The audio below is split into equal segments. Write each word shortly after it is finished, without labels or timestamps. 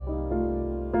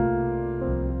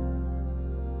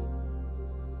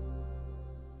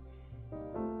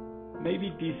Maybe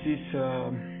this is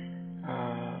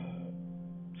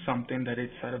something that is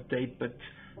out of date, but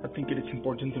I think it is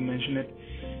important to mention it.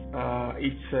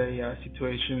 It's a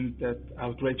situation that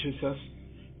outrages us,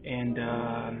 and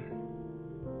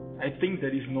I think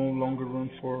there is no longer room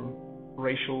for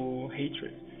racial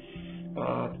hatred.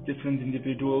 Different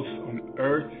individuals on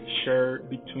Earth share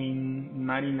between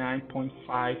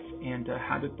 99.5 and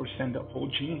 100% of all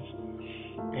genes,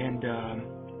 and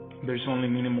there's only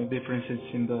minimal differences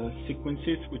in the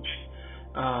sequences, which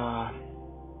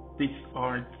these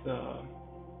are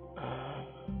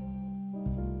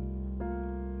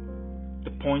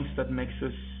the points that makes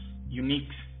us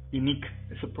unique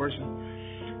as a person.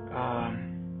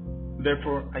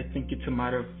 Therefore, I think it's a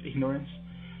matter of ignorance,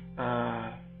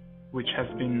 which has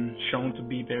been shown to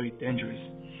be very dangerous.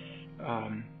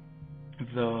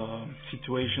 The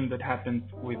situation that happened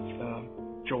with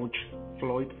George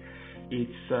Floyd is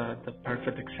the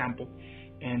perfect example.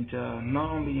 And not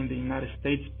only in the United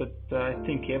States, but I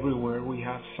think everywhere we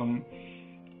have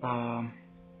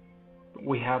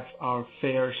our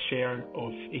fair share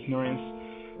of ignorance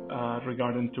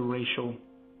regarding to racial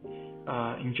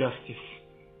injustice.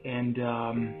 And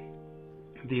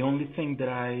the only thing that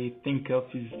I think of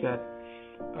is that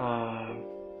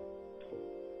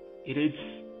it is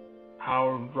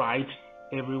our right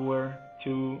everywhere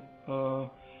to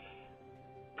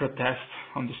protest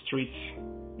on the streets.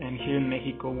 And here in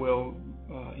Mexico, well,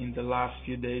 in the last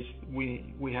few days,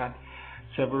 we had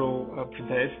several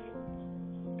protests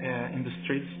in the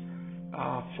streets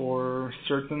for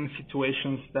certain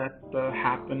situations that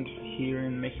happened here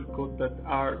in Mexico that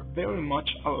are very much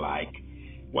alike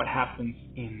what happens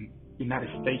in United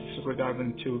States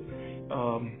regarding to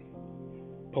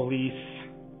police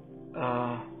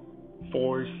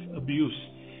force abuse.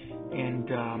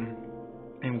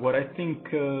 And what I think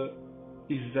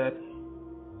is that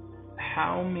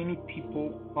how many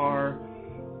people are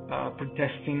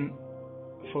protesting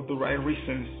for the right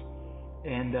reasons.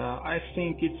 And I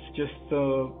think it's just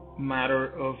a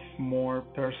matter of more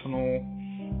personal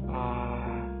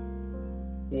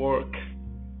work.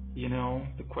 You know,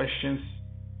 the questions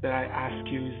that I ask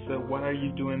you is what are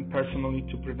you doing personally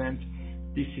to prevent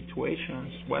these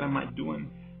situations? What am I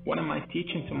doing? What am I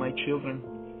teaching to my children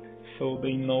so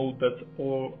they know that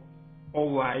all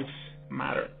lives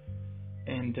matter?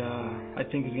 And I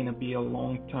think it's going to be a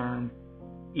long-term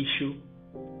issue.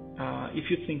 If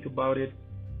you think about it,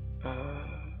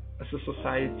 as a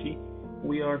society,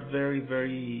 we are very,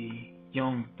 very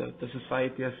young. The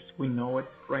society as we know it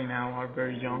right now are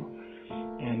very young,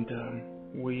 and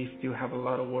we still have a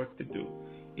lot of work to do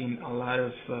in a lot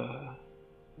of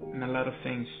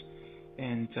things.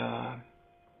 And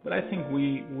but I think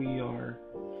we are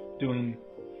doing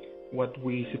what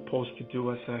we're supposed to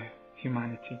do as a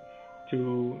humanity,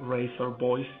 to raise our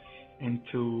voice and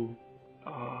to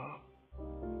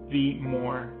be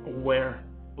more aware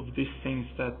of these things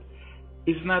that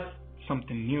is not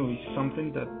something new. It's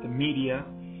something that the media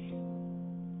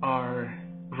are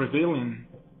revealing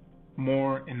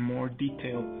more and more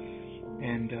detail.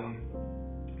 And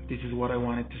this is what I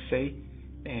wanted to say.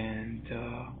 And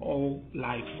all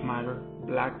lives matter.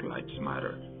 Black lives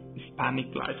matter.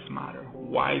 Hispanic lives matter.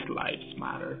 White lives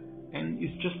matter. And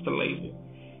it's just a label.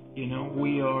 You know,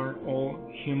 we are all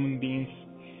human beings,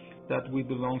 that we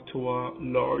belong to a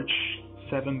large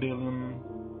 7 billion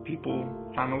people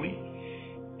family.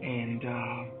 And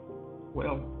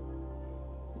well,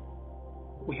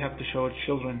 we have to show our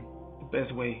children the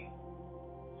best way.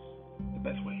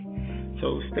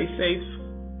 So stay safe,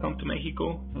 come to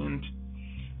Mexico, and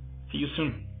see you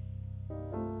soon.